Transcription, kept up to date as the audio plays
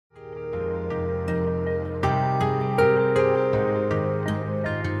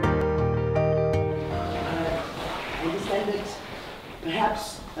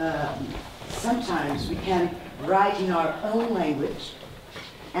perhaps sometimes we can write in our own language,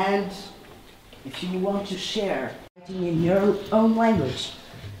 and if you want to share writing in your own language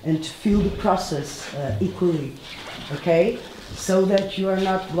and to feel the process equally, okay? So that you are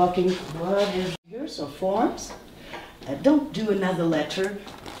not blocking what is yours or forms. Don't do another letter.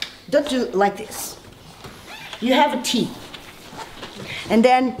 Don't do it like this. You have a T. And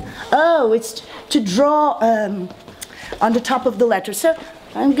then, oh, it's to draw on the top of the letter. So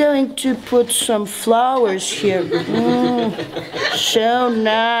I'm going to put some flowers here. So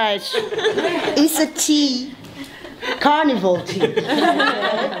nice. It's a T. Carnival tea.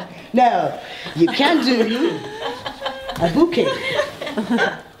 No, you can do a bouquet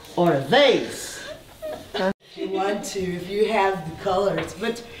or a vase. If you want to, if you have the colors.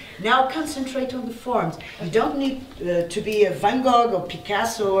 But now concentrate on the forms. You don't need to be a Van Gogh or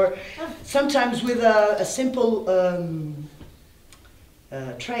Picasso, or sometimes with a simple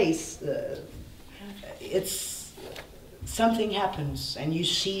trace, it's something happens and you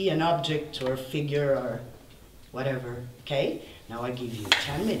see an object or a figure or whatever. Okay? Now I give you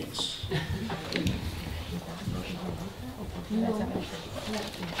 10 minutes.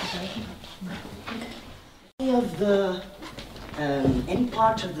 Of the any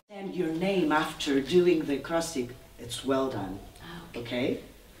part of the and your name after doing the acrostic, it's well done. Okay?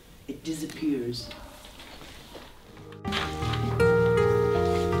 It disappears.